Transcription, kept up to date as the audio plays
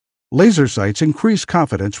Laser sights increase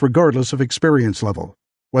confidence regardless of experience level,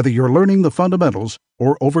 whether you're learning the fundamentals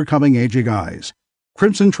or overcoming aging eyes.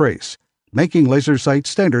 Crimson Trace, making laser sight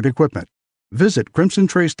standard equipment. Visit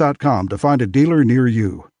crimsontrace.com to find a dealer near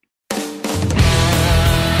you.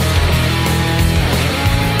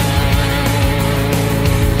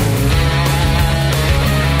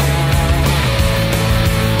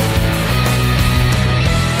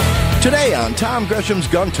 Today on Tom Gresham's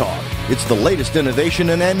Gun Talk, it's the latest innovation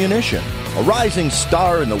in ammunition, a rising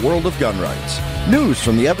star in the world of gun rights, news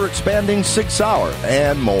from the ever-expanding 6 Hour,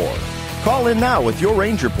 and more. Call in now with your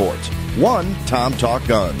range reports. 1-Tom Talk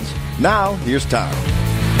Guns. Now, here's Tom.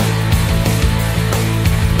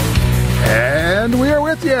 And we are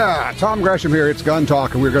with you. Tom Gresham here. It's Gun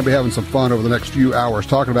Talk, and we're going to be having some fun over the next few hours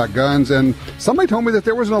talking about guns. And somebody told me that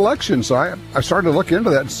there was an election, so I started to look into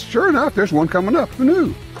that. And sure enough, there's one coming up. Who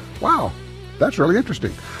knew? Wow, that's really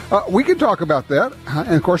interesting. We can talk about that.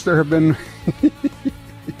 And, of course, there have been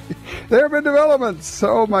developments.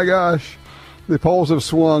 Oh, my gosh. The polls have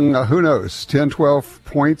swung, who knows, 10, 12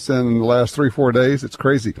 points in the last 3-4 days. It's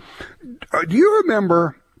crazy. Do you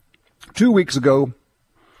remember 2 weeks ago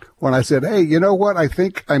when I said, hey, you know what? I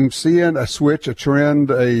think I'm seeing a switch, a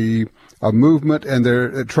trend, a movement,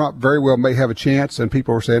 and Trump very well may have a chance. And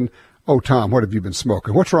people were saying, oh, Tom, what have you been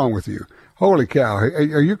smoking? What's wrong with you? Holy cow.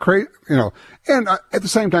 Are you crazy? You know, and at the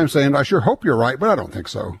same time saying, I sure hope you're right, but I don't think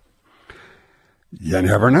so. You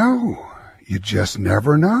never know. You just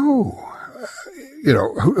never know.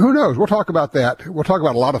 Who knows? We'll talk about that. We'll talk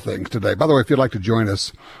about a lot of things today. By the way, if you'd like to join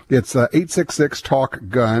us, it's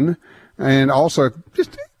 866-TALK-GUN. And also,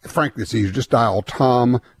 just frankly, it's easy. Just dial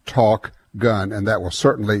Tom Talk Gun, and that will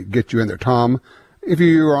certainly get you in there. Tom, if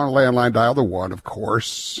you are on a landline, dial the 1, of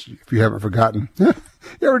course, if you haven't forgotten. You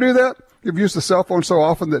ever do that? You've used the cell phone so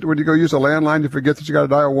often that when you go use a landline, you forget that you got to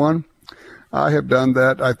dial 1. I have done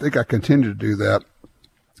that. I think I continue to do that.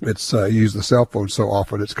 It's use the cell phone so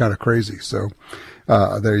often. It's kind of crazy. So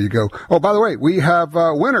there you go. Oh, by the way, we have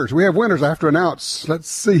winners. We have winners I have to announce. Let's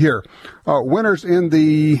see here. Winners in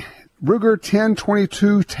the Ruger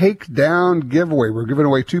 1022 Takedown giveaway. We're giving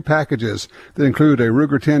away 2 packages that include a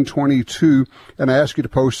Ruger 1022, and I ask you to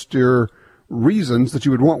post your reasons that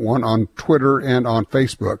you would want one on Twitter and on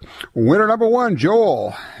Facebook. Winner number 1,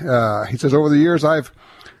 Joel. He says, over the years, I've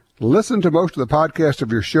listened to most of the podcasts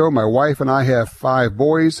of your show. My wife and I have 5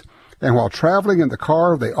 boys, and while traveling in the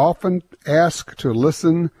car, they often ask to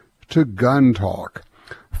listen to Gun Talk.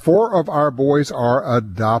 4 of our boys are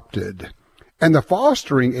adopted, and the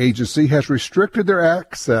fostering agency has restricted their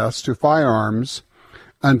access to firearms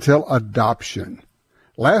until adoption.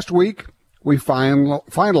 Last week, we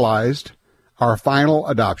finalized our final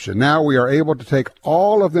adoption. Now we are able to take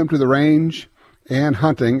all of them to the range and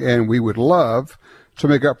hunting, and we would love to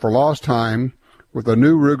make up for lost time with a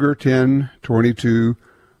new Ruger 1022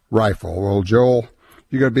 rifle. Well, Joel,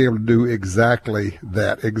 you're going to be able to do exactly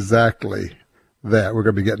that. We're going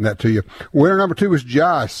to be getting that to you. Winner number 2 is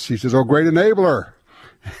Josh. He says, oh, great enabler.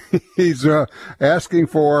 He's asking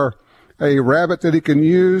for a rabbit that he can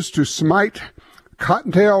use to smite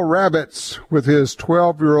cottontail rabbits with his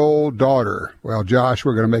 12-year-old daughter. Well, Josh,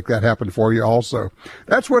 we're going to make that happen for you also.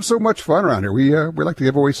 That's what's so much fun around here. We like to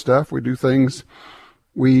give away stuff. We do things.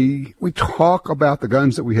 We talk about the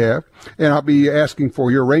guns that we have, and I'll be asking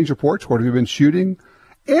for your range reports. What have you been shooting?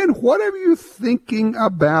 And what are you thinking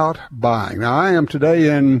about buying? Now, I am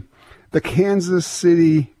today in the Kansas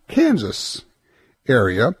City, Kansas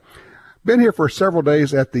area. Been here for several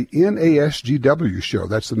days at the NASGW show.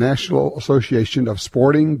 That's the National Association of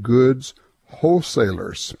Sporting Goods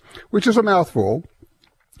Wholesalers, which is a mouthful.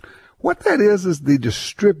 What that is the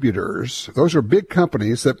distributors. Those are big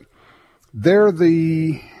companies that they're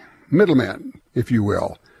the middlemen, if you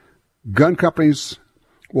will. Gun companies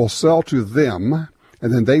will sell to them,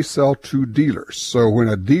 and then they sell to dealers. So when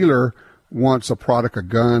a dealer wants a product, a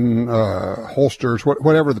gun, holsters,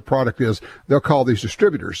 whatever the product is, they'll call these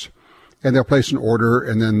distributors. And they'll place an order,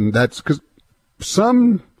 and then that's because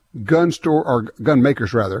some gun store or gun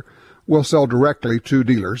makers rather will sell directly to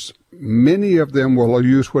dealers. Many of them will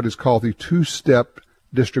use what is called the 2-step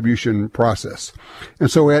distribution process.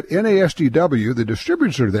 And so at NASGW, the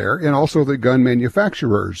distributors are there, and also the gun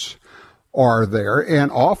manufacturers are there.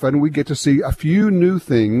 And often we get to see a few new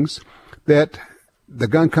things that the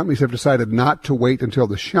gun companies have decided not to wait until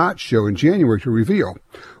the SHOT Show in January to reveal.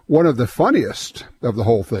 One of the funniest of the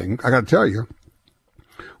whole thing, I got to tell you,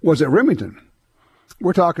 was at Remington.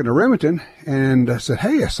 We're talking to Remington, and I said,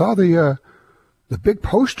 hey, I saw the big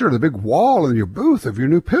poster, the big wall in your booth of your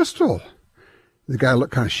new pistol. The guy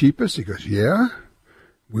looked kind of sheepish. He goes, yeah,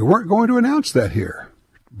 we weren't going to announce that here.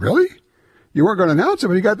 Really? You weren't going to announce it,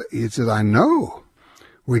 but he says, I know.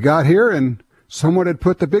 We got here and someone had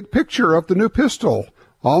put the big picture of the new pistol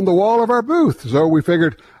on the wall of our booth. So we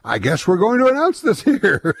figured, I guess we're going to announce this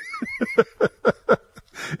here.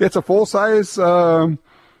 It's a full-size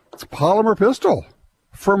polymer pistol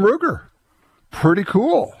from Ruger. Pretty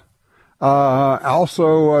cool.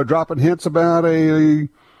 Also dropping hints about a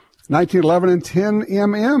 1911 and 10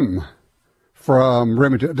 mm from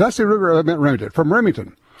Remington. Did I say Ruger? I meant Remington. From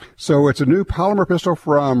Remington. So it's a new polymer pistol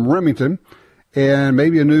from Remington and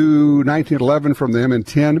maybe a new 1911 from them in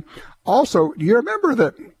 10. Also, you remember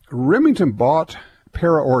that Remington bought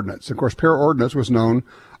Para Ordnance. Of course, Para Ordnance was known,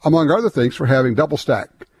 among other things, for having double-stack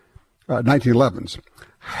 1911s.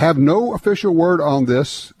 Have no official word on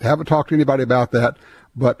this. Haven't talked to anybody about that,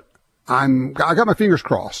 but I got my fingers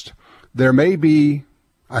crossed. There may be,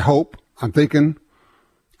 I hope, I'm thinking,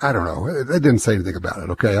 I don't know. They didn't say anything about it,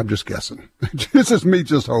 okay? I'm just guessing. This is me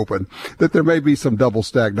just hoping that there may be some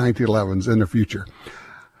double-stack 1911s in the future.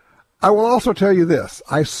 I will also tell you this.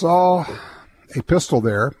 I saw a pistol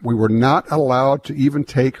there. We were not allowed to even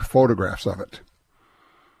take photographs of it.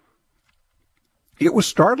 It was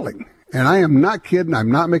startling. And I am not kidding.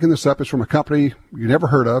 I'm not making this up. It's from a company you never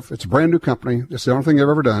heard of. It's a brand new company. It's the only thing they've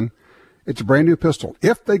ever done. It's a brand new pistol.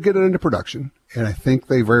 If they get it into production, and I think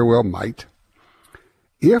they very well might,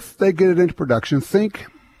 if they get it into production, think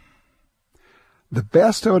the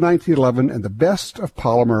best of a 1911 and the best of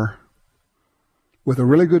polymer with a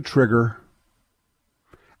really good trigger.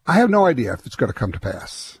 I have no idea if it's going to come to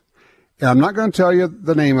pass. And I'm not going to tell you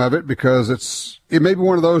the name of it because it may be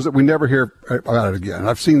one of those that we never hear about it again.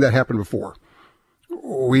 I've seen that happen before.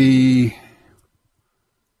 We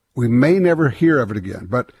may never hear of it again,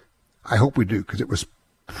 but I hope we do because it was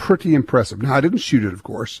pretty impressive. Now, I didn't shoot it, of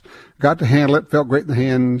course. Got to handle it, felt great in the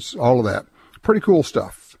hands, all of that. Pretty cool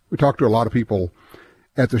stuff. We talked to a lot of people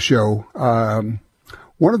at the show.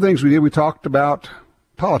 One of the things we did, we talked about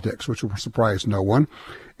politics, which will surprise no one.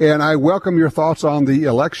 And I welcome your thoughts on the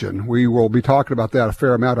election. We will be talking about that a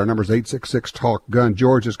fair amount. Our number is 866-TALK-GUN.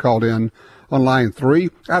 George is called in on line 3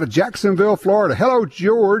 out of Jacksonville, Florida. Hello,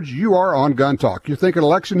 George. You are on Gun Talk. You thinking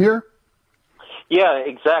election here? Yeah,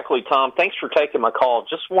 exactly, Tom. Thanks for taking my call.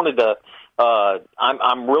 Just wanted to,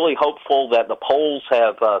 I'm really hopeful that the polls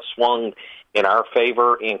have swung in our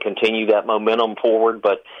favor and continue that momentum forward.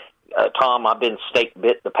 But, Tom, I've been snake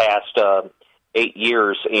bit the past 8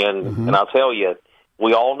 years, and I'll tell you,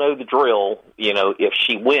 we all know the drill. You know, if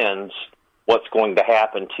she wins, what's going to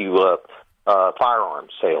happen to firearm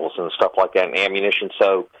sales and stuff like that and ammunition.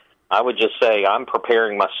 So I would just say I'm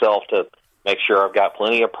preparing myself to make sure I've got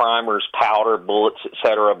plenty of primers, powder, bullets,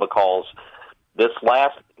 etc., because this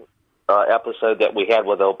last episode that we had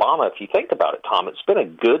with Obama, if you think about it, Tom, it's been a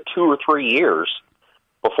good 2 or 3 years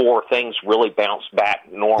before things really bounced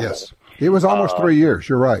back normal. Yes, it was almost 3 years.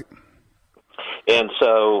 You're right. And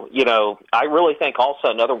so, you know, I really think also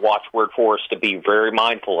another watchword for us to be very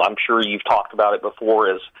mindful, I'm sure you've talked about it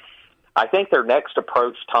before, is I think their next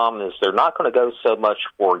approach, Tom, is they're not going to go so much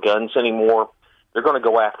for guns anymore. They're going to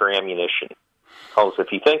go after ammunition. Because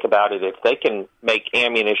if you think about it, if they can make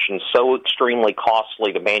ammunition so extremely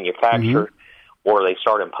costly to manufacture, or they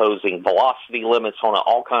start imposing velocity limits on it,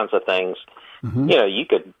 all kinds of things, you know,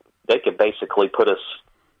 they could basically put us,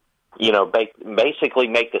 you know, basically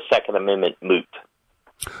make the Second Amendment moot.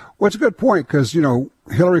 Well, it's a good point because, you know,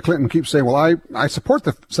 Hillary Clinton keeps saying, well, I support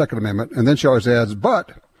the Second Amendment, and then she always adds,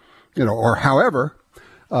 but, you know, or however,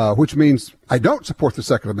 which means I don't support the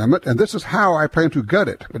Second Amendment, and this is how I plan to gut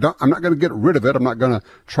it. I'm not going to get rid of it. I'm not going to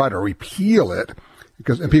try to repeal it.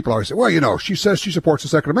 And people always say, well, you know, she says she supports the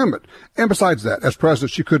Second Amendment. And besides that, as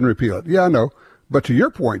president, she couldn't repeal it. Yeah, I know. But to your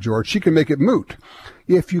point, George, she can make it moot.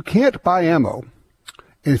 If you can't buy ammo,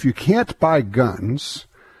 and if you can't buy guns,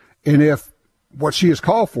 and if what she has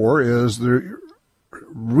called for is the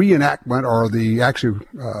reenactment or the actually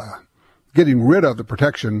getting rid of the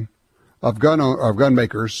protection of gun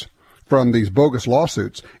makers from these bogus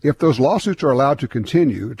lawsuits, if those lawsuits are allowed to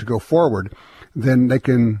continue to go forward, then they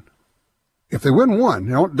can, if they win one,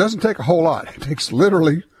 you know, it doesn't take a whole lot. It takes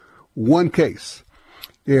literally one case.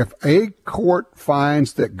 If a court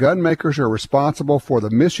finds that gun makers are responsible for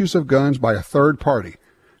the misuse of guns by a third party,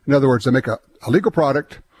 in other words, they make a legal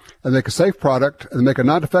product, and make a safe product, and make a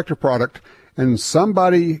non-defective product, and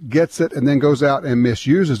somebody gets it and then goes out and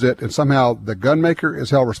misuses it, and somehow the gun maker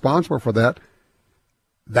is held responsible for that,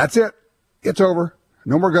 that's it. It's over.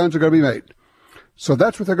 No more guns are going to be made. So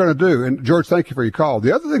that's what they're going to do. And, George, thank you for your call.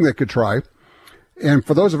 The other thing they could try, and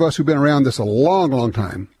for those of us who've been around this a long, long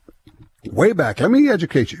time, way back, let me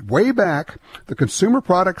educate you, way back, the Consumer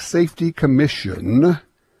Product Safety Commission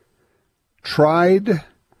tried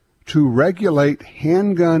to regulate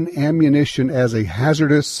handgun ammunition as a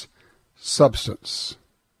hazardous substance.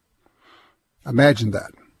 Imagine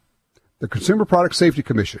that. The Consumer Product Safety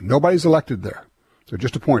Commission, nobody's elected there. They're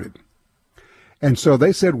just appointed. And so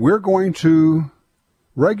they said, we're going to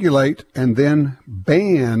regulate and then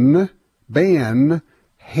ban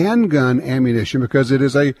handgun ammunition because it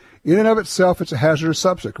is in and of itself, it's a hazardous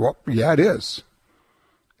substance. Well, yeah, it is.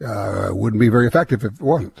 Wouldn't be very effective if it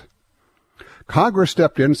wasn't. Congress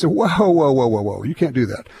stepped in and said, whoa, you can't do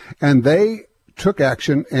that. And they took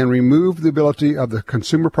action and removed the ability of the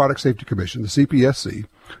Consumer Product Safety Commission, the CPSC,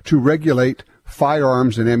 to regulate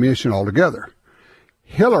firearms and ammunition altogether.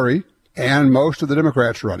 Hillary and most of the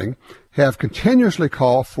Democrats running have continuously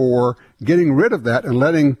called for getting rid of that and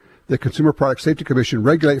letting the Consumer Product Safety Commission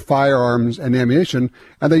regulate firearms and ammunition.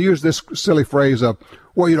 And they use this silly phrase of,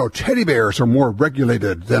 well, teddy bears are more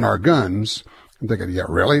regulated than our guns. I'm thinking, yeah,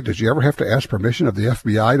 really? Did you ever have to ask permission of the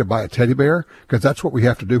FBI to buy a teddy bear? Because that's what we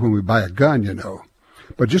have to do when we buy a gun,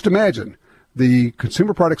 But just imagine the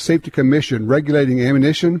Consumer Product Safety Commission regulating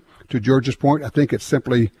ammunition. To George's point, I think it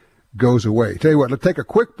simply goes away. Tell you what, let's take a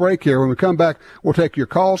quick break here. When we come back, we'll take your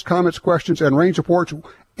calls, comments, questions, and range reports.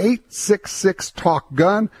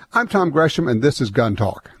 866-TALK-GUN. I'm Tom Gresham, and this is Gun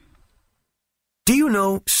Talk. Do you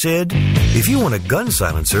know SID? If you want a gun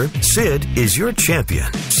silencer, SID is your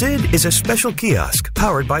champion. SID is a special kiosk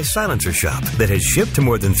powered by Silencer Shop that has shipped to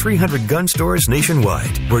more than 300 gun stores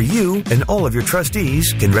nationwide, where you and all of your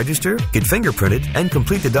trustees can register, get fingerprinted, and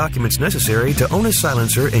complete the documents necessary to own a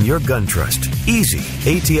silencer in your gun trust. Easy,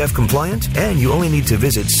 ATF compliant, and you only need to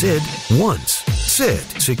visit SID once. SID,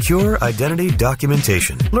 Secure Identity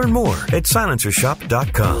Documentation. Learn more at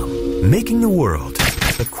silencershop.com. Making the world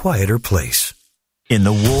a quieter place. In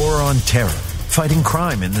the war on terror, fighting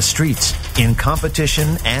crime in the streets, in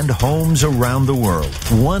competition and homes around the world,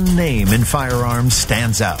 one name in firearms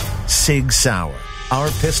stands out: Sig Sauer. Our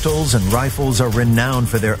pistols and rifles are renowned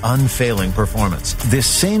for their unfailing performance. This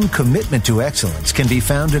same commitment to excellence can be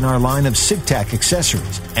found in our line of SigTac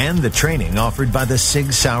accessories and the training offered by the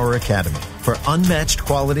Sig Sauer Academy. For unmatched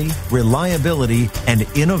quality, reliability, and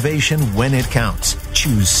innovation when it counts,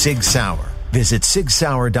 choose Sig Sauer. Visit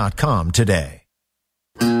sigsauer.com today.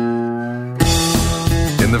 In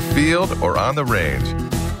the field or on the range,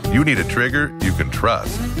 you need a trigger you can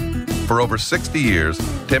trust. For over 60 years,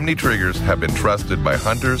 Timney triggers have been trusted by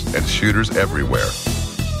hunters and shooters everywhere.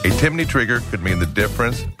 A Timney trigger could mean the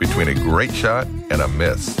difference between a great shot and a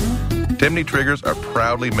miss. Timney triggers are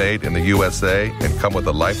proudly made in the USA and come with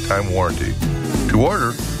a lifetime warranty. To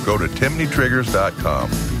order, go to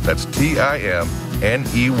timneytriggers.com. That's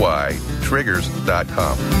TIMNEY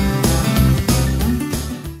triggers.com.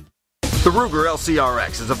 The Ruger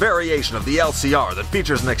LCRX is a variation of the LCR that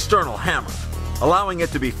features an external hammer, allowing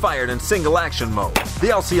it to be fired in single-action mode. The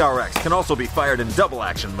LCRX can also be fired in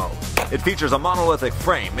double-action mode. It features a monolithic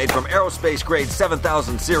frame made from aerospace-grade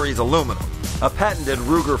 7000 series aluminum, a patented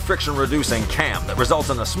Ruger friction-reducing cam that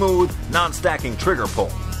results in a smooth, non-stacking trigger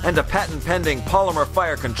pull, and a patent-pending polymer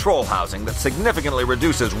fire control housing that significantly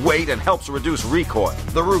reduces weight and helps reduce recoil.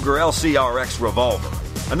 The Ruger LCRX Revolver,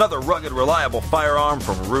 another rugged, reliable firearm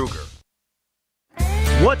from Ruger.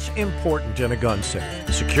 What's important in a gun safe?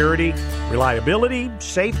 Security, reliability,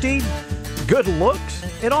 safety, good looks?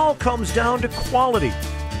 It all comes down to quality.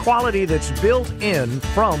 Quality that's built in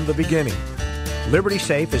from the beginning. Liberty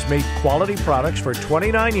Safe has made quality products for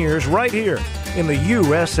 29 years right here in the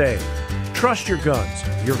USA. Trust your guns,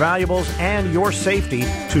 your valuables, and your safety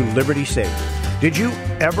to Liberty Safe. Did you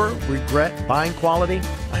ever regret buying quality?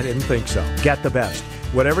 I didn't think so. Get the best.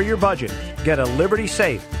 Whatever your budget, get a Liberty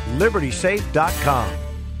Safe. LibertySafe.com.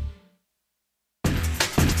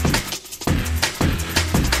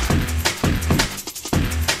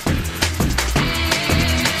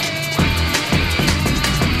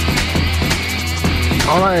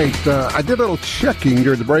 All right, I did a little checking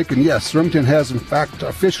during the break, and yes, Remington has in fact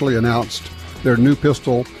officially announced their new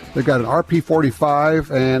pistol. They've got an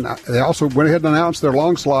RP45, and they also went ahead and announced their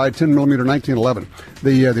long slide 10mm 1911.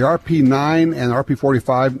 The RP9 and the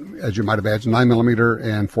RP45, as you might imagine, 9mm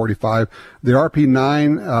and 45. The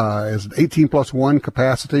RP9 is 18+1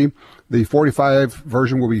 capacity. The 45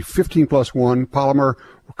 version will be 15+1 polymer.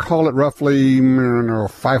 We'll call it roughly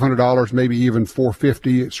 $500, maybe even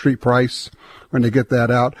 $450 at street price when they get that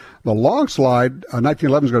out. The long slide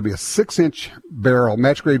 1911 is going to be a 6-inch barrel,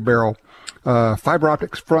 match grade barrel. Fiber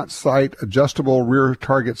optics front sight, adjustable rear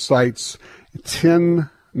target sights, 10mm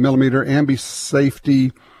ambi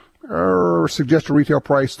safety, suggested retail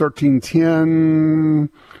price $1,310.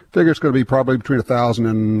 Figure it's going to be probably between $1,000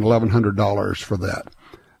 and $1,100 for that.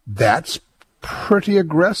 That's pretty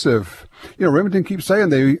aggressive. Remington keeps saying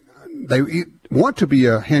they they want to be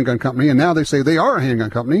a handgun company, and now they say they are a handgun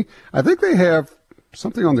company. I think they have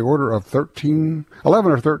something on the order of 11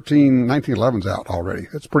 or 13 1911s out already.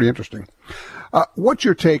 It's pretty interesting. What's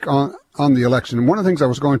your take on the election? And one of the things I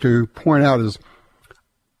was going to point out is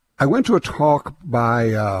I went to a talk by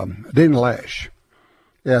Dana Lash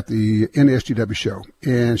at the NSGW show,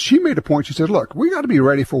 and she made a point. She said, look, we got to be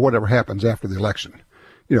ready for whatever happens after the election.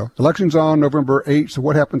 Election's on November 8th, so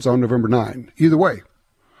what happens on November 9th? Either way.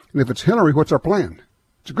 And if it's Hillary, what's our plan?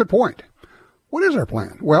 It's a good point. What is our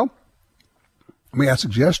plan? Well, may I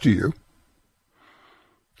suggest to you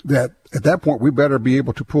that at that point we better be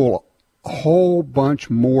able to pull a whole bunch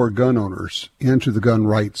more gun owners into the gun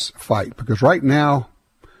rights fight, because right now,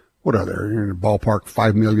 what are there? You're in the ballpark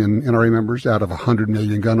 5 million NRA members out of 100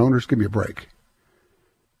 million gun owners. Give me a break.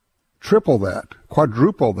 Triple that,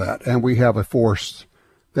 quadruple that, and we have a force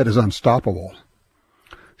that is unstoppable.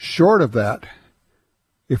 Short of that,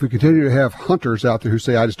 if we continue to have hunters out there who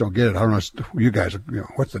say, I just don't get it. I don't know, you guys,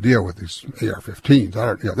 what's the deal with these AR-15s? They're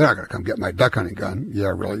not going to come get my duck hunting gun.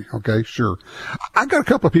 Yeah, really? Okay, sure. I got a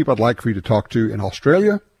couple of people I'd like for you to talk to in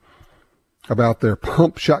Australia about their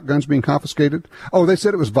pump shotguns being confiscated. Oh, they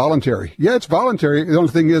said it was voluntary. Yeah, it's voluntary. The only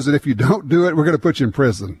thing is that if you don't do it, we're going to put you in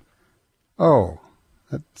prison. Oh,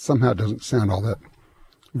 that somehow doesn't sound all that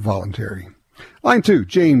voluntary. Line 2,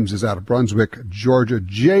 James is out of Brunswick, Georgia.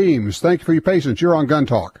 James, thank you for your patience. You're on Gun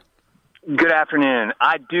Talk. Good afternoon.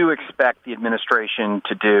 I do expect the administration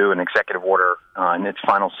to do an executive order in its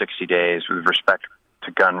final 60 days with respect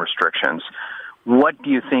to gun restrictions. What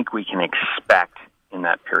do you think we can expect in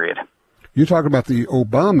that period? You're talking about the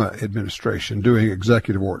Obama administration doing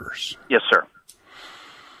executive orders. Yes, sir.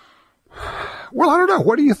 Well, I don't know.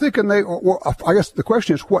 What do you think? I guess the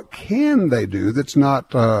question is, what can they do that's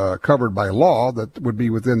not covered by law that would be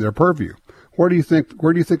within their purview? Where do you think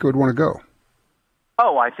it would want to go?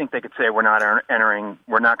 Oh, I think they could say we're not going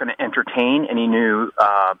to entertain any new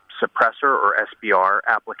suppressor or SBR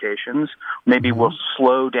applications. Maybe we'll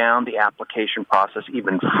slow down the application process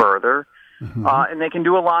even further. And they can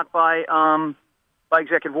do a lot by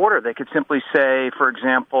executive order. They could simply say, for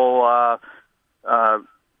example,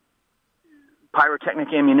 pyrotechnic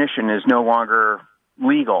ammunition is no longer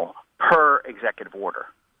legal per executive order.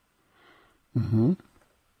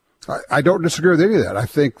 I don't disagree with any of that. I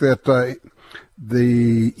think that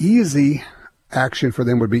the easy action for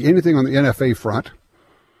them would be anything on the NFA front,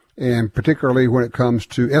 and particularly when it comes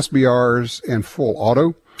to SBRs and full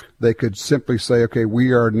auto. They could simply say, okay,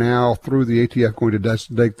 we are now through the ATF going to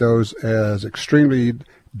designate those as extremely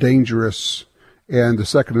dangerous, and the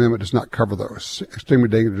Second Amendment does not cover those extremely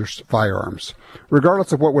dangerous firearms,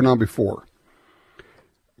 regardless of what went on before.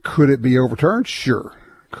 Could it be overturned? Sure.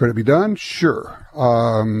 Could it be done? Sure.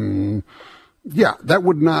 Yeah, that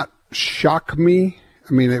would not shock me.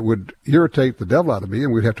 I mean, it would irritate the devil out of me,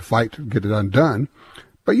 and we'd have to fight to get it undone.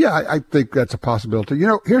 But yeah, I think that's a possibility.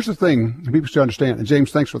 Here's the thing people should understand. And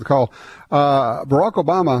James, thanks for the call. Barack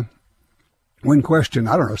Obama, when questioned,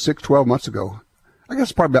 12 months ago, I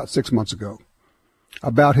guess probably about 6 months ago,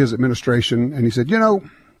 about his administration, and he said,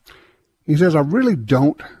 he says, I really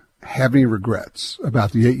don't have any regrets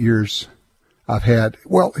about the 8 years I've had.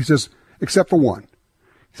 Well, he says, except for one.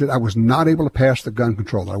 He said, I was not able to pass the gun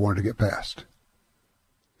control that I wanted to get passed.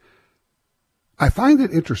 I find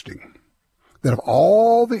it interesting that of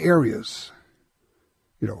all the areas,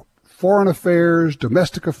 foreign affairs,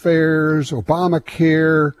 domestic affairs,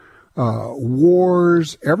 Obamacare,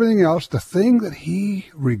 wars, everything else, the thing that he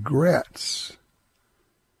regrets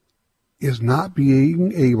is not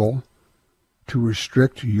being able to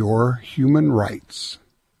restrict your human rights.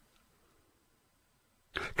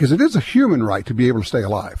 Because it is a human right to be able to stay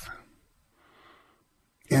alive.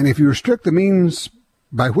 And if you restrict the means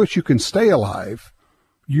by which you can stay alive,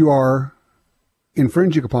 you are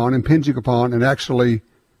impinging upon, and actually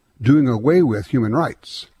doing away with human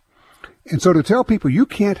rights. And so to tell people you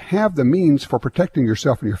can't have the means for protecting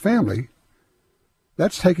yourself and your family,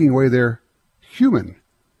 that's taking away their human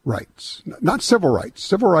rights, not civil rights.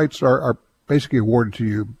 Civil rights are basically awarded to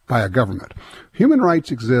you by a government. Human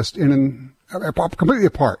rights exist completely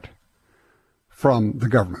apart from the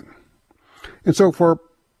government. And so for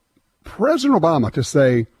President Obama to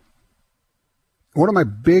say, one of my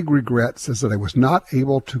big regrets is that I was not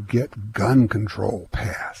able to get gun control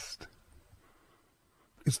passed.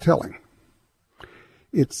 It's telling.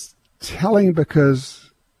 It's telling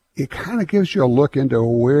because it kind of gives you a look into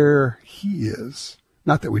where he is.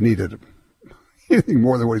 Not that we needed anything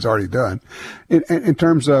more than what he's already done. In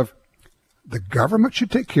terms of the government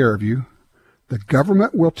should take care of you. The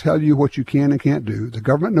government will tell you what you can and can't do. The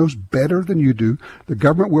government knows better than you do. The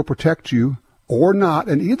government will protect you or not,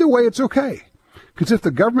 and either way it's okay. Because if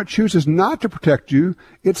the government chooses not to protect you,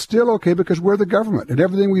 it's still okay because we're the government and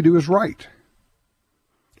everything we do is right.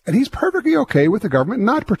 And he's perfectly okay with the government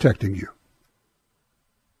not protecting you.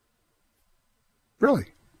 Really.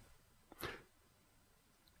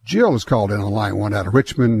 Jill is called in on line 1 out of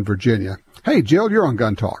Richmond, Virginia. Hey, Jill, you're on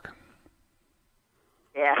Gun Talk.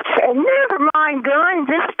 Yes, and never mind guns.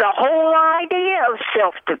 It's the whole idea of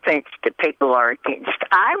self-defense that people are against.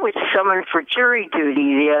 I was summoned for jury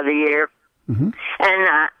duty the other year,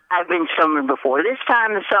 and I've been summoned before. This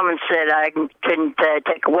time the summons said I couldn't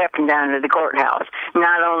take a weapon down to the courthouse.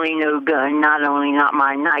 Not only no gun, not only not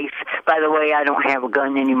my knife. By the way, I don't have a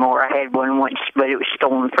gun anymore. I had one once, but it was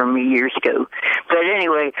stolen from me years ago. But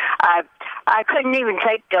anyway, I couldn't even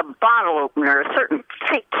take a bottle opener, a certain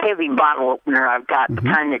thick, heavy bottle opener I've got, the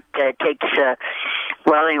kind that takes,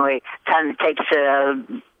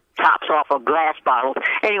 tops off of glass bottles.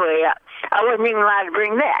 Anyway, I wasn't even allowed to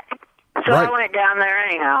bring that. So I went down there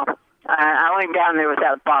anyhow. I went down there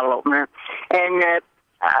without a bottle opener. And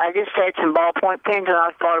I just had some ballpoint pens, and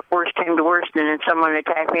I thought if worst came to worst, and then someone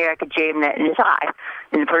attacked me, I could jam that in his eye,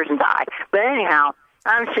 in the person's eye. But anyhow,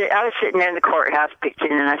 I was sitting there in the courthouse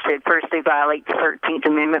pitching, and I said, first they violate the 13th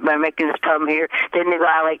Amendment by making us come here. Then they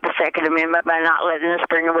violate the Second Amendment by not letting us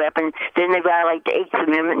bring a weapon. Then they violate the 8th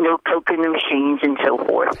Amendment, no coke in the machines, and so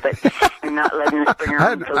forth. But not letting us bring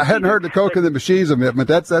our own coke. I hadn't heard the coke in the machines amendment.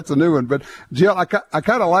 That's a new one. But, Jill, I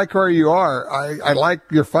kind of like where you are. I like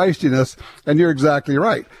your feistiness, and you're exactly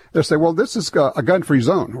right. They say, well, this is a gun-free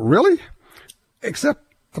zone. Really? Except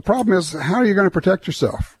the problem is, how are you going to protect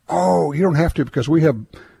yourself? Oh, you don't have to because we have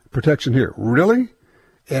protection here. Really?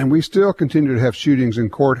 And we still continue to have shootings in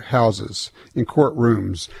courthouses, in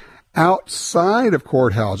courtrooms, outside of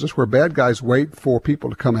courthouses where bad guys wait for people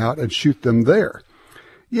to come out and shoot them there.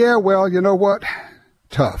 Yeah, well, you know what?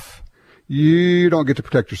 Tough. You don't get to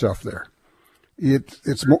protect yourself there.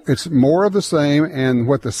 It's more of the same, and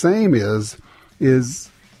what the same is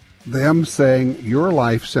them saying your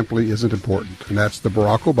life simply isn't important. And that's the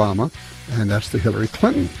Barack Obama, and that's the Hillary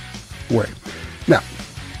Clinton way. Now,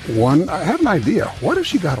 I have an idea. What if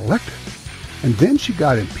she got elected and then she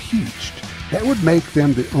got impeached? That would make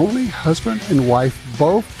them the only husband and wife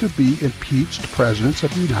both to be impeached presidents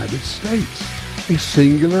of the United States. A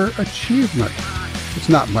singular achievement. It's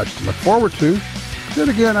not much to look forward to. Then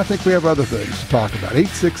again, I think we have other things to talk about.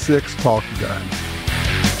 866-TALK-GUN.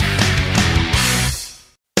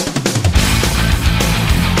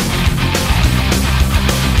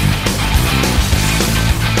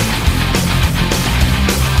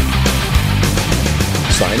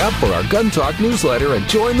 Sign up for our Gun Talk newsletter and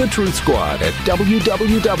join the Truth Squad at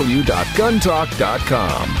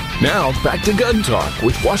www.guntalk.com. Now, back to Gun Talk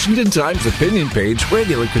with Washington Times opinion page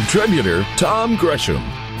regular contributor Tom Gresham.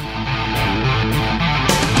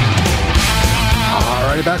 All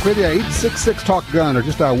righty, back with you. 866-TALK-GUN, or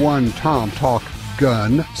just one Tom Talk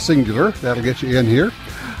Gun, singular. That'll get you in here.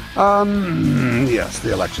 Yes,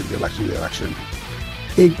 the election.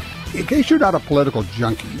 In case you're not a political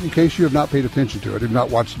junkie, in case you have not paid attention to it, have not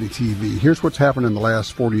watched any TV, here's what's happened in the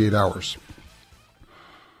last 48 hours.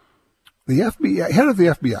 The FBI, head of the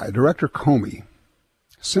FBI, Director Comey,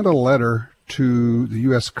 sent a letter to the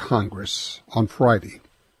U.S. Congress on Friday,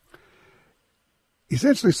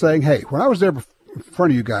 essentially saying, hey, when I was there in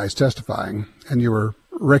front of you guys testifying, and you were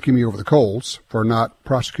raking me over the coals for not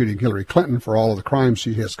prosecuting Hillary Clinton for all of the crimes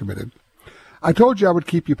she has committed, I told you I would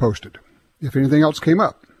keep you posted if anything else came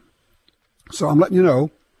up. So I'm letting you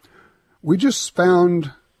know, we just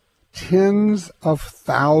found tens of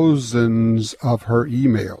thousands of her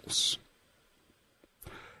emails.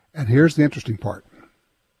 And here's the interesting part.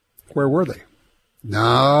 Where were they?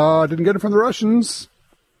 No, I didn't get them from the Russians.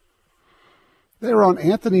 They were on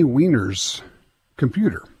Anthony Weiner's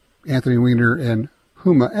computer. Anthony Weiner and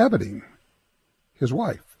Huma Abedin, his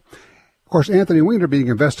wife. Of course, Anthony Weiner being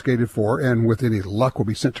investigated for, and with any luck will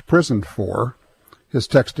be sent to prison for, his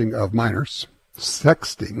texting of minors,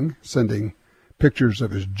 sending pictures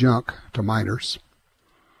of his junk to minors.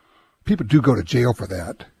 People do go to jail for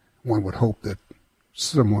that. One would hope that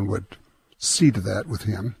someone would see to that with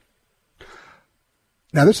him.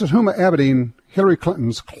 Now, this is Huma Abedin, Hillary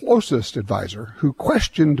Clinton's closest advisor, who,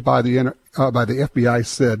 questioned by the FBI,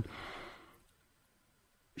 said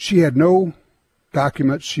she had no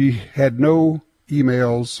documents, she had no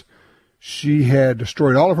emails, she had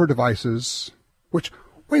destroyed all of her devices. Which,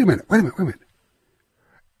 wait a minute.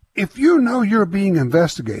 If you know you're being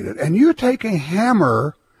investigated and you take a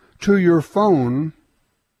hammer to your phone,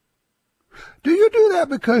 do you do that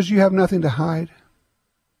because you have nothing to hide?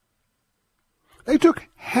 They took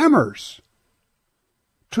hammers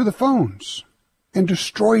to the phones and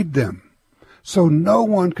destroyed them so no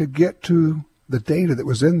one could get to the data that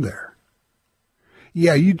was in there.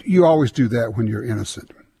 Yeah, you always do that when you're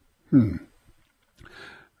innocent.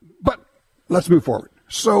 But let's move forward.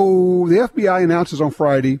 So the FBI announces on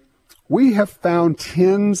Friday, we have found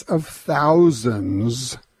tens of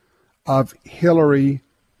thousands of Hillary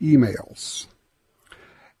emails.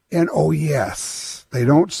 And oh yes, they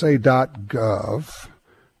don't say .gov.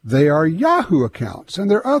 They are Yahoo accounts and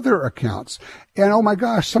their other accounts. And oh my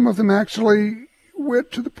gosh, some of them actually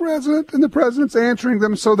went to the president and the president's answering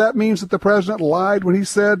them. So that means that the president lied when he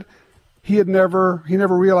said he never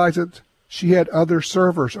realized that she had other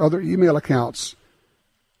servers, other email accounts.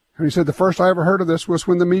 And he said the first I ever heard of this was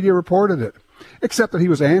when the media reported it, except that he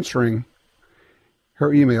was answering her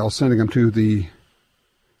emails, sending them to the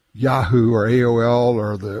Yahoo or AOL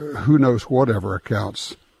or the who knows whatever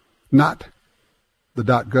accounts, not the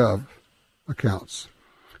 .gov accounts.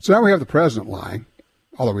 So now we have the president lying,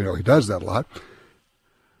 although we know he does that a lot.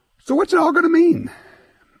 So what's it all going to mean?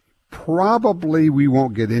 Probably we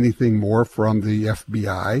won't get anything more from the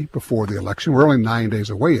FBI before the election. We're only 9 days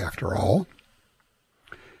away after all.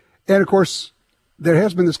 And of course, there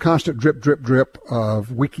has been this constant drip, drip, drip of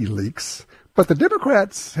WikiLeaks. But the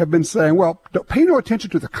Democrats have been saying, well, don't pay no attention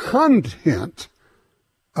to the content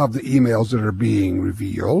of the emails that are being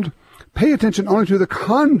revealed. Pay attention only to the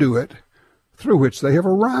conduit through which they have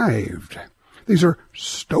arrived. These are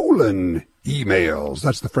stolen emails.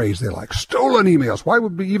 That's the phrase they like. Stolen emails. Why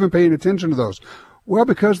would we even pay any attention to those? Well,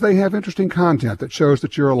 because they have interesting content that shows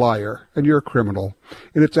that you're a liar and you're a criminal.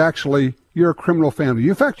 And it's actually, you're a criminal family.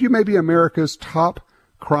 In fact, you may be America's top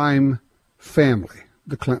crime family,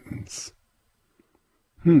 the Clintons.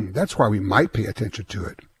 That's why we might pay attention to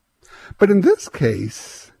it. But in this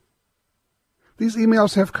case, these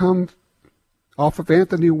emails have come off of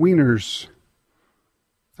Anthony Weiner's,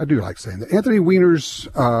 I do like saying that, Anthony Weiner's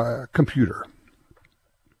computer.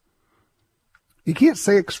 You can't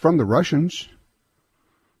say it's from the Russians.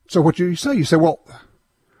 So what you say? You say, well,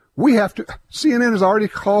 we have to, CNN has already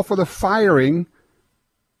called for the firing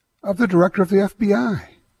of the director of the FBI.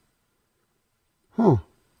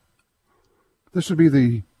 This would be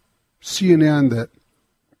the CNN that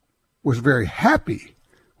was very happy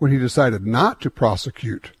when he decided not to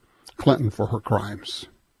prosecute Clinton for her crimes.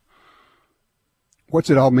 What's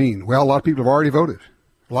it all mean? Well, a lot of people have already voted.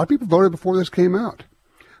 A lot of people voted before this came out.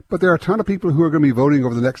 But there are a ton of people who are going to be voting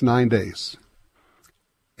over the next 9 days.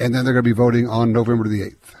 And then they're going to be voting on November the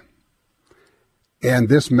 8th. And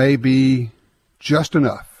this may be just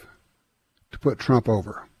enough to put Trump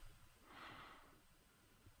over.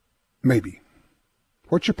 Maybe.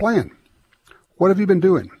 What's your plan? What have you been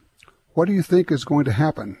doing? What do you think is going to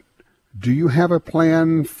happen? Do you have a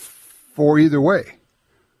plan for either way?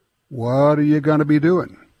 What are you going to be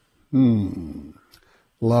doing?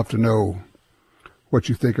 Love to know what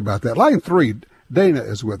you think about that. Line 3, Dana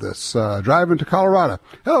is with us, driving to Colorado.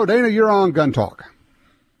 Hello, Dana, you're on Gun Talk.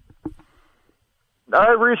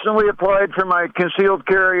 I recently applied for my concealed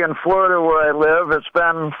carry in Florida where I live. It's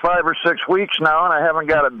been 5 or 6 weeks now, and I haven't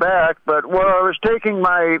got it back. But while I was taking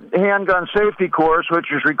my handgun safety course, which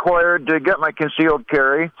is required to get my concealed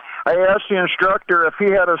carry, I asked the instructor if he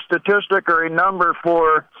had a statistic or a number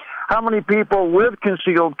for how many people with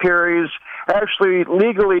concealed carries actually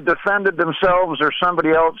legally defended themselves or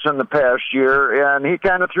somebody else in the past year, and he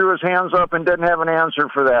kind of threw his hands up and didn't have an answer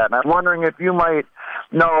for that. And I'm wondering if you might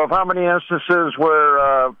know of how many instances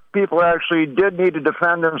where people actually did need to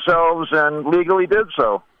defend themselves and legally did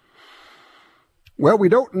so. Well, we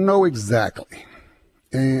don't know exactly.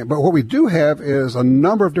 But what we do have is a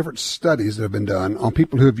number of different studies that have been done on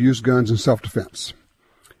people who have used guns in self-defense.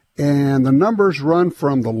 And the numbers run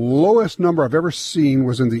from the lowest number I've ever seen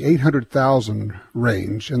was in the 800,000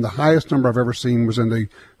 range, and the highest number I've ever seen was in the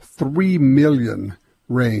 3 million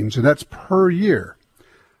range, and that's per year.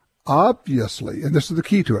 Obviously, and this is the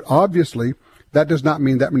key to it, obviously, that does not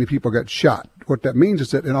mean that many people got shot. What that means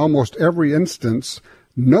is that in almost every instance,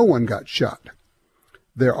 no one got shot.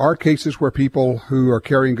 There are cases where people who are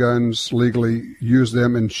carrying guns legally use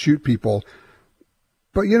them and shoot people.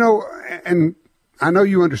 But, you know, and I know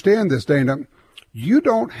you understand this, Dana, you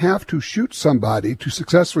don't have to shoot somebody to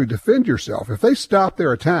successfully defend yourself. If they stop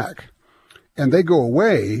their attack and they go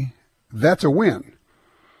away, that's a win.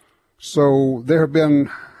 So there have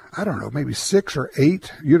been, I don't know, maybe 6 or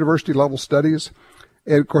 8 university-level studies.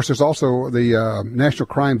 And, of course, there's also the National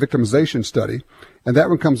Crime Victimization Study, and that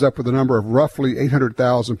one comes up with a number of roughly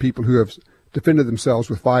 800,000 people who have defended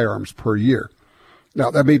themselves with firearms per year.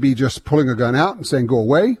 Now, that may be just pulling a gun out and saying, go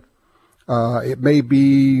away. It may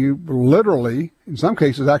be literally, in some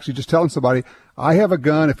cases, actually just telling somebody, I have a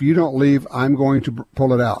gun. If you don't leave, I'm going to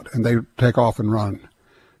pull it out. And they take off and run.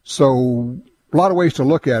 So a lot of ways to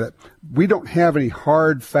look at it. We don't have any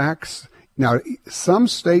hard facts. Now, some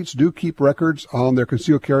states do keep records on their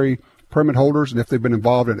concealed carry permit holders and if they've been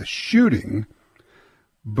involved in a shooting,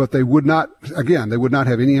 but they would not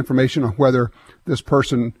have any information on whether this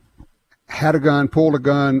person had a gun, pulled a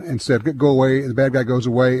gun, and said, go away, and the bad guy goes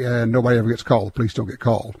away, and nobody ever gets called. The police don't get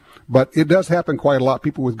called. But it does happen quite a lot.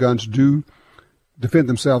 People with guns do defend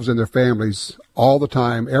themselves and their families all the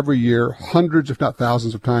time, every year, hundreds, if not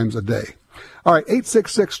thousands of times a day. All right,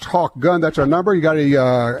 866-TALK-GUN, that's our number. You got any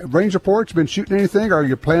range reports? Been shooting anything? Or are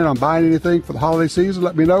you planning on buying anything for the holiday season?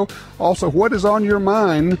 Let me know. Also, what is on your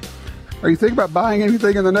mind? Are you thinking about buying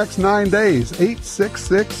anything in the next 9 days?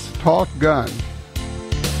 866-TALK-GUN.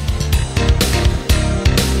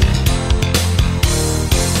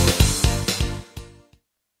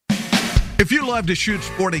 If you love to shoot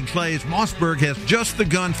sporting clays, Mossberg has just the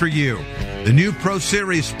gun for you. The new Pro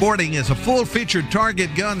Series Sporting is a full-featured target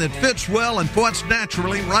gun that fits well and points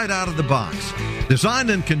naturally right out of the box. Designed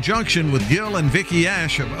in conjunction with Gil and Vicky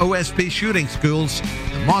Ash of OSP Shooting Schools,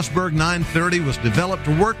 the Mossberg 930 was developed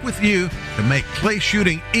to work with you to make clay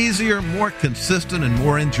shooting easier, more consistent, and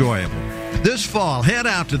more enjoyable. This fall, head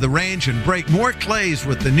out to the range and break more clays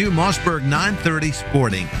with the new Mossberg 930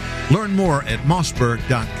 Sporting. Learn more at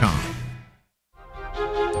mossberg.com.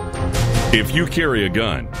 If you carry a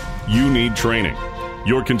gun, you need training.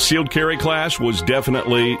 Your concealed carry class was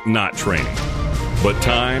definitely not training. But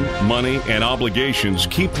time, money, and obligations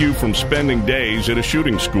keep you from spending days at a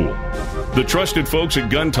shooting school. The trusted folks at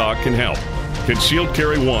Gun Talk can help. Concealed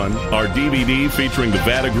Carry 1, our DVD featuring the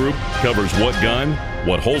VADA Group, covers what gun,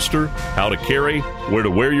 what holster, how to carry, where to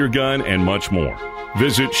wear your gun, and much more.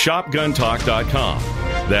 Visit shopguntalk.com.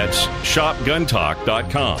 That's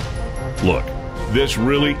shopguntalk.com. Look, this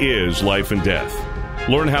really is life and death.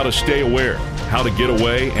 Learn how to stay aware, how to get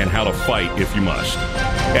away, and how to fight if you must.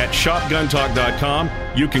 At shopguntalk.com,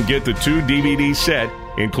 you can get the 2 DVD set,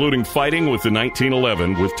 including Fighting with the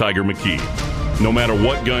 1911 with Tiger McKee. No matter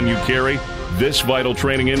what gun you carry, this vital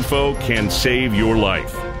training info can save your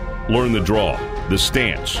life. Learn the draw, the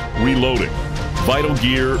stance, reloading, vital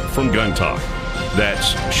gear from Gun Talk.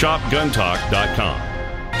 That's shopguntalk.com.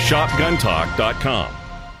 shopguntalk.com.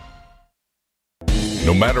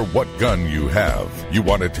 No matter what gun you have, you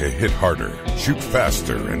want it to hit harder, shoot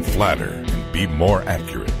faster and flatter, and be more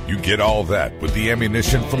accurate. You get all that with the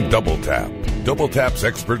ammunition from Double Tap. Double Tap's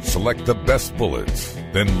experts select the best bullets,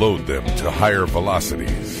 then load them to higher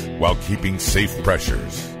velocities while keeping safe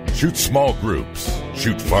pressures. Shoot small groups.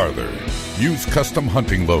 Shoot farther. Use custom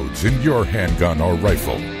hunting loads in your handgun or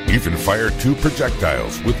rifle. Even fire 2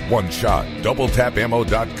 projectiles with one shot.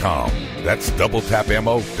 DoubleTapAmmo.com. That's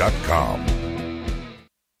DoubleTapAmmo.com.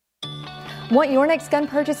 Want your next gun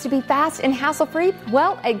purchase to be fast and hassle-free?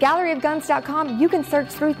 Well, at GalleryofGuns.com, you can search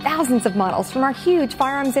through thousands of models from our huge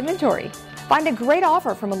firearms inventory. Find a great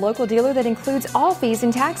offer from a local dealer that includes all fees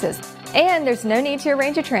and taxes. And there's no need to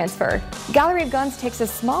arrange a transfer. Gallery of Guns takes a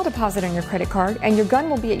small deposit on your credit card, and your gun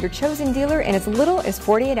will be at your chosen dealer in as little as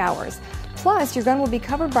 48 hours. Plus, your gun will be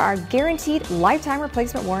covered by our guaranteed lifetime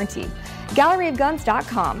replacement warranty.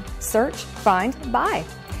 GalleryofGuns.com. Search, find, buy.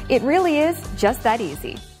 It really is just that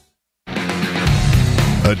easy.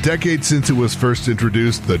 A decade since it was first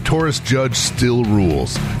introduced, the Taurus Judge still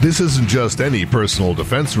rules. This isn't just any personal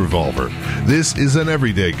defense revolver. This is an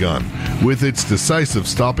everyday gun. With its decisive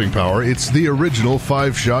stopping power, it's the original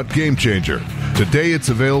 5-shot game changer. Today it's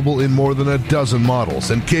available in more than a dozen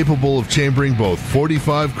models and capable of chambering both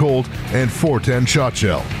 45 Colt and 410 shot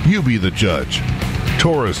shell. You be the judge.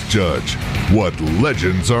 Taurus Judge. What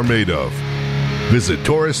legends are made of. Visit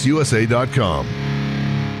TaurusUSA.com.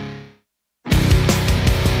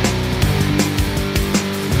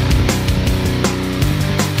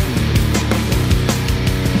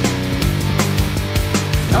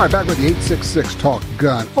 All right, back with the 866 Talk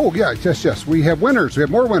Gun. Oh, yeah, yes. We have winners. We have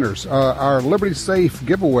more winners. Our Liberty Safe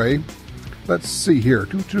giveaway. Let's see here.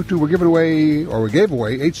 We gave away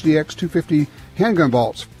HDX 250 handgun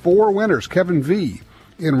vaults. 4 winners. Kevin V.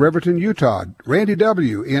 in Riverton, Utah. Randy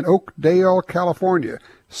W. in Oakdale, California.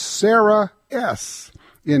 Sarah S.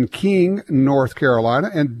 in King, North Carolina.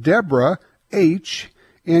 And Deborah H.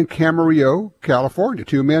 in Camarillo, California.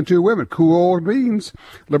 2 men, 2 women. Cool beans.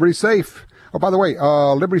 Liberty Safe. Oh, by the way,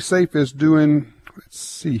 Liberty Safe is doing, let's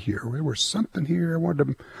see here. There was something here I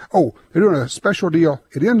wanted to, they're doing a special deal.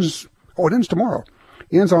 It ends tomorrow.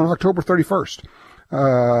 Ends on October 31st.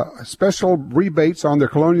 Special rebates on their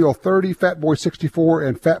Colonial 30, Fat Boy 64,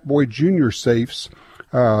 and Fat Boy Junior safes.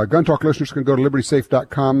 Gun Talk listeners can go to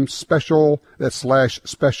libertysafe.com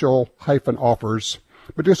 /special-offers.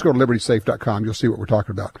 But just go to libertysafe.com. You'll see what we're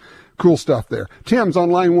talking about. Cool stuff there. Tim's on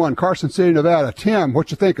line 1, Carson City, Nevada. Tim, what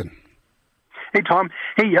you thinking? Hey, Tom.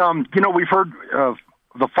 Hey, we've heard of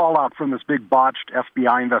the fallout from this big botched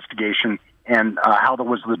FBI investigation and how there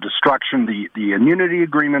was the destruction, the immunity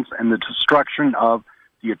agreements and the destruction of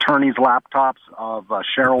the attorneys' laptops of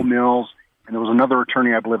Cheryl Mills. And there was another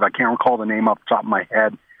attorney, I believe, I can't recall the name off the top of my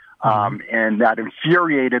head. And that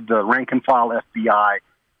infuriated the rank-and-file FBI.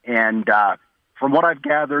 And from what I've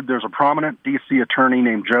gathered, there's a prominent D.C. attorney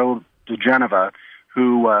named Joe DeGeneva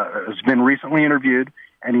who has been recently interviewed,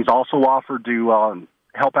 and he's also offered to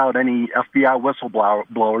help out any FBI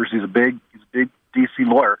whistleblowers. He's a big D.C.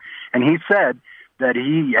 lawyer. And he said that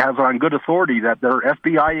he has on good authority that there are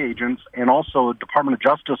FBI agents and also Department of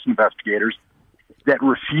Justice investigators that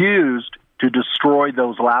refused to destroy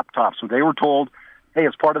those laptops. So they were told, hey,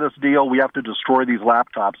 as part of this deal, we have to destroy these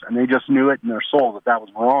laptops. And they just knew it in their soul that that was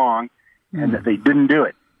wrong and that they didn't do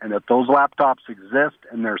it. And that those laptops exist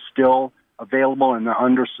and they're still available and they're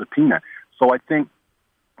under subpoena. So I think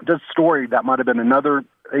this story, that might have been another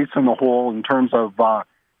ace in the hole in terms of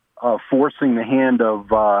forcing the hand of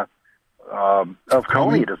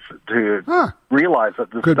Comey to realize that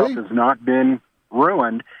this stuff has not been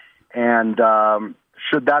ruined. And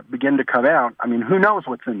should that begin to come out, I mean, who knows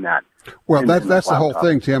what's in that? Well, that's the whole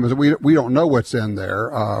thing, Tim, is we don't know what's in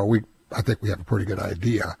there. I think we have a pretty good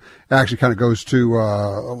idea. It actually kind of goes to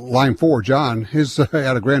line 4, John, his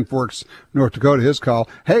out of Grand Forks, North Dakota, his call.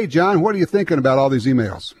 Hey, John, what are you thinking about all these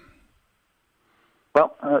emails?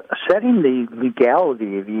 Well, setting the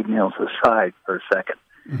legality of emails aside for a second.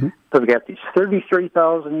 Mm-hmm. So we've got these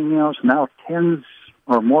 33,000 emails, now tens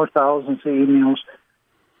or more thousands of emails.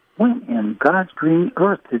 When in God's green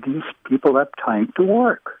earth did these people have time to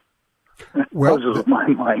work? Well, blows my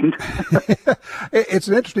mind. It's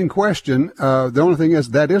an interesting question. The only thing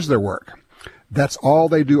is that is their work. That's all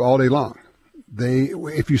they do all day long.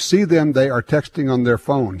 If you see them, they are texting on their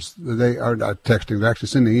phones. They are not texting; they're actually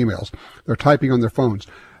sending emails. They're typing on their phones.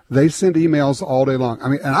 They send emails all day long. I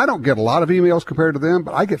mean, and I don't get a lot of emails compared to them,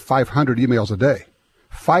 but I get 500 emails a day.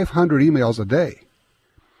 500 emails a day.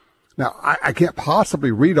 Now, I can't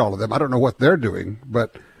possibly read all of them. I don't know what they're doing,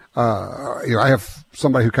 but I have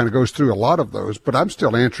somebody who kind of goes through a lot of those, but I'm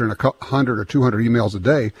still answering 100 or 200 emails a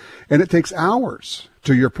day, and it takes hours.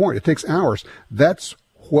 To your point, it takes hours. That's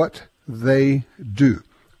what they do.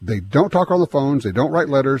 They don't talk on the phones. They don't write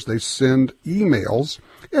letters. They send emails.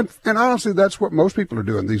 And honestly, that's what most people are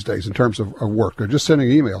doing these days in terms of work. They're just sending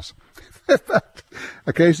emails. In fact,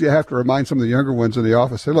 occasionally I have to remind some of the younger ones in the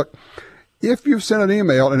office, hey, look, if you've sent an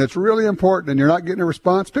email and it's really important and you're not getting a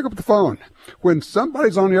response, pick up the phone. When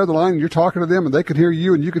somebody's on the other line and you're talking to them and they can hear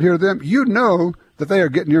you and you can hear them, you know that they are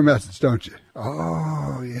getting your message, don't you?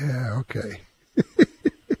 Oh, yeah, okay.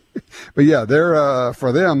 But yeah, they're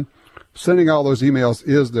for them, sending all those emails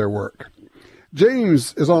is their work.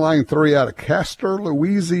 James is on line 3 out of Castor,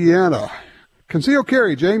 Louisiana. Conceal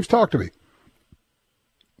carry, James, talk to me.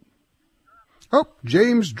 Oh,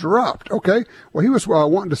 James dropped. Okay. Well, he was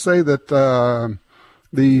wanting to say that the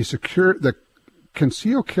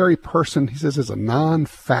conceal carry person, he says, is a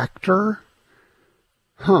non-factor.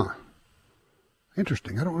 Huh.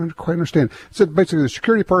 Interesting. I don't quite understand. It said basically the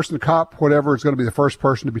security person, the cop, whatever, is going to be the first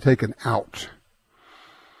person to be taken out.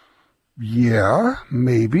 Yeah,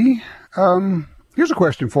 maybe. Here's a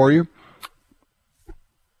question for you.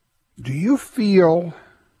 Do you feel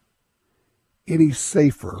any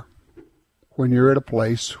safer when you're at a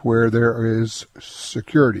place where there is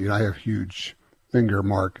security? And I have huge finger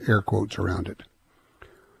mark air quotes around it.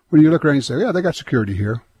 When you look around and say, yeah, they got security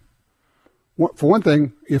here. For one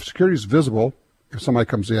thing, if security is visible, if somebody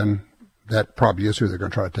comes in, that probably is who they're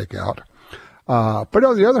going to try to take out. But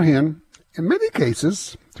on the other hand, in many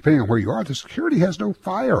cases, depending on where you are, the security has no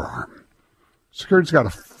firearm. Security's got a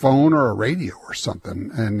phone or a radio or something,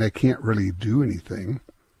 and they can't really do anything.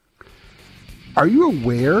 Are you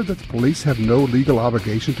aware that the police have no legal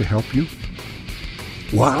obligation to help you?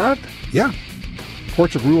 What? Yeah.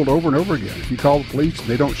 Courts have ruled over and over again. If you call the police and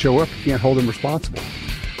they don't show up, you can't hold them responsible.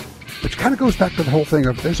 Which kind of goes back to the whole thing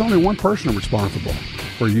of there's only one person responsible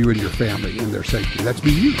for you and your family and their safety. That's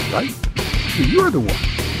be you, right? So you're the one.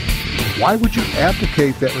 Why would you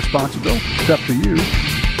abdicate that responsibility? It's up to you.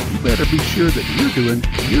 You better be sure that you're doing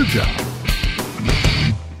your job.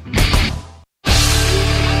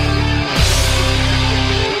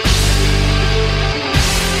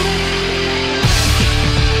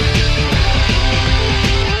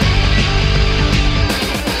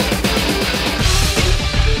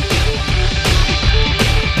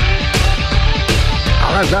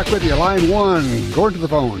 All right, back with you. Line 1, going to the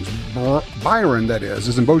phones. Byron, that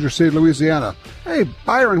is in Bossier City, Louisiana. Hey,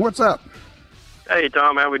 Byron, what's up? Hey,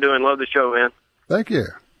 Tom, how we doing? Love the show, man. Thank you.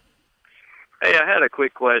 Hey, I had a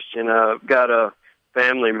quick question. Got a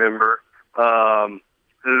family member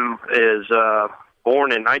who is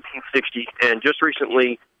born in 1960 and just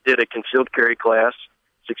recently did a concealed carry class,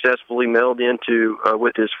 successfully mailed into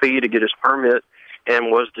with his fee to get his permit,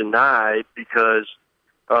 and was denied because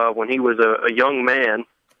when he was a young man,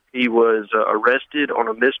 he was arrested on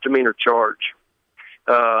a misdemeanor charge.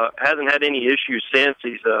 Hasn't had any issues since.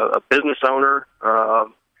 He's a business owner,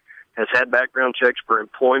 has had background checks for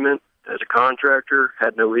employment as a contractor,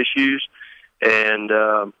 had no issues, and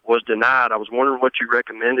was denied. I was wondering what you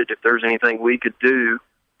recommended, if there's anything we could do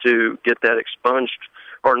to get that expunged,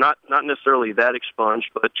 or not necessarily that expunged,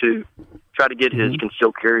 but to try to get his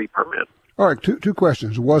concealed carry permit. All right, two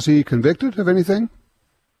questions. Was he convicted of anything?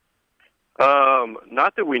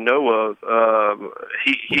 Not that we know of.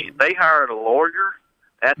 They hired a lawyer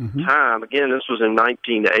at the time. Again, this was in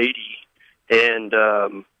 1980, and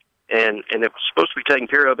it was supposed to be taken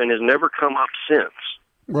care of, and has never come up since.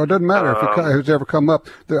 Well, it doesn't matter if it's ever come up.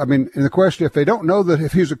 I mean, in the question, if they don't know that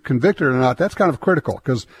if he's convicted or not, that's kind of critical,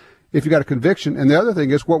 because if you got a conviction, and the other thing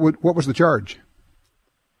is, what was the charge?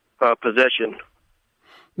 Possession.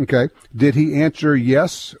 Okay. Did he answer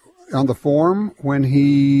yes on the form when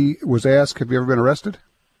he was asked, have you ever been arrested?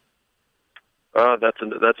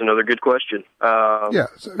 That's another good question. Yeah,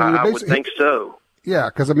 I would think so. Yeah,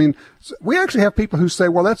 because, I mean, we actually have people who say,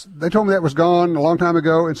 well, they told me that was gone a long time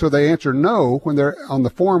ago, and so they answer no when they're on the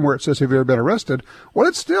form where it says, have you ever been arrested? Well,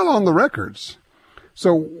 it's still on the records.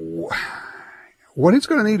 So what he's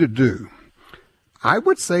going to need to do, I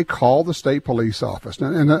would say call the state police office.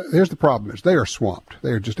 And here's the problem is they are swamped.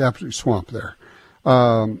 They are just absolutely swamped there.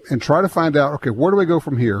 And try to find out, okay, where do we go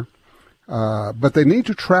from here? But they need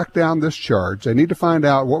to track down this charge. They need to find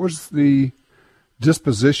out what was the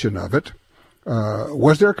disposition of it.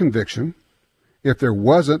 Was there a conviction? If there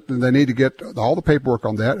wasn't, then they need to get all the paperwork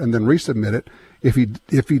on that and then resubmit it. If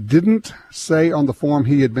he didn't say on the form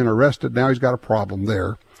he had been arrested, now he's got a problem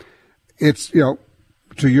there. It's, to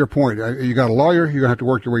your point, you got a lawyer, you're going to have to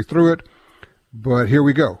work your way through it. But here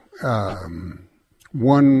we go.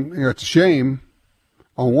 It's a shame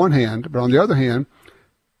on one hand, but on the other hand,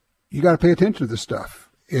 you got to pay attention to this stuff.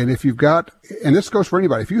 And if you've got, and this goes for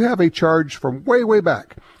anybody, if you have a charge from way, way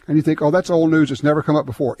back and you think, oh, that's old news, it's never come up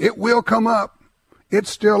before, it will come up. It's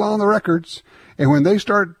still on the records. And when they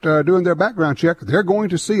start doing their background check, they're going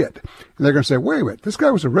to see it. And they're going to say, wait a minute, this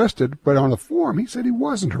guy was arrested, but on the form he said he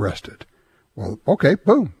wasn't arrested. Well, okay,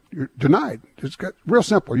 boom, you're denied. It's real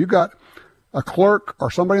simple. You got a clerk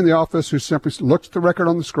or somebody in the office who simply looks at the record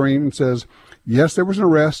on the screen and says, yes, there was an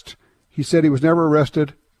arrest. He said he was never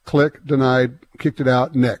arrested. Click, denied, kicked it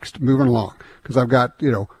out, next, moving along. Because I've got,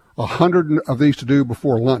 100 of these to do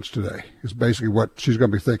before lunch today is basically what she's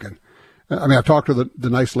going to be thinking. I mean, I've talked to the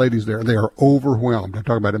nice ladies there. They are overwhelmed. I'm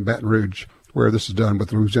talking about in Baton Rouge, where this is done with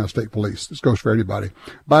the Louisiana State Police. This goes for anybody.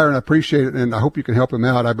 Byron, I appreciate it, and I hope you can help him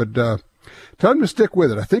out. I would tell him to stick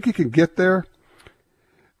with it. I think he can get there.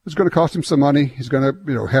 It's going to cost him some money. He's going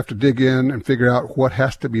to, have to dig in and figure out what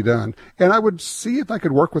has to be done. And I would see if I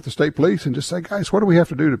could work with the state police and just say, guys, what do we have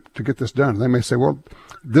to do to get this done? And they may say, well,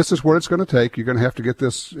 this is what it's going to take. You're going to have to get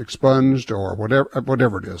this expunged or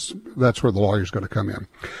whatever it is. That's where the lawyer's going to come in.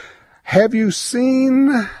 Have you seen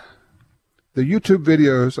the YouTube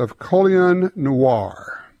videos of Colion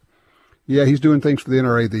Noir? Yeah, he's doing things for the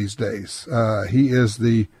NRA these days. He is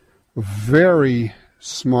the very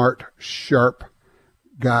smart, sharp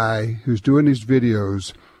guy who's doing these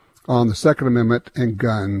videos on the Second Amendment and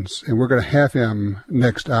guns, and we're going to have him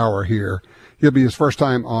next hour here. He'll be his first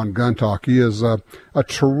time on Gun Talk. He is a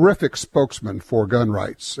terrific spokesman for gun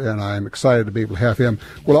rights, and I'm excited to be able to have him.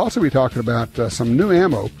 We'll also be talking about some new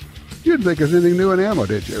ammo. You didn't think there's anything new in ammo,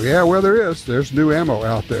 did you? Yeah, well, there is. There's new ammo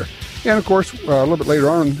out there. And, of course, a little bit later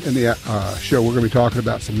on in the show, we're going to be talking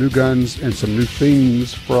about some new guns and some new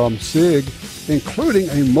things from SIG, including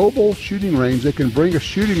a mobile shooting range that can bring a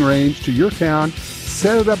shooting range to your town,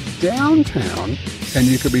 set it up downtown, and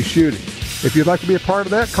you could be shooting. If you'd like to be a part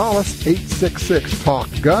of that, call us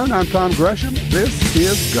 866-TALK-GUN. I'm Tom Gresham. This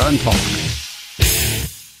is Gun Talk.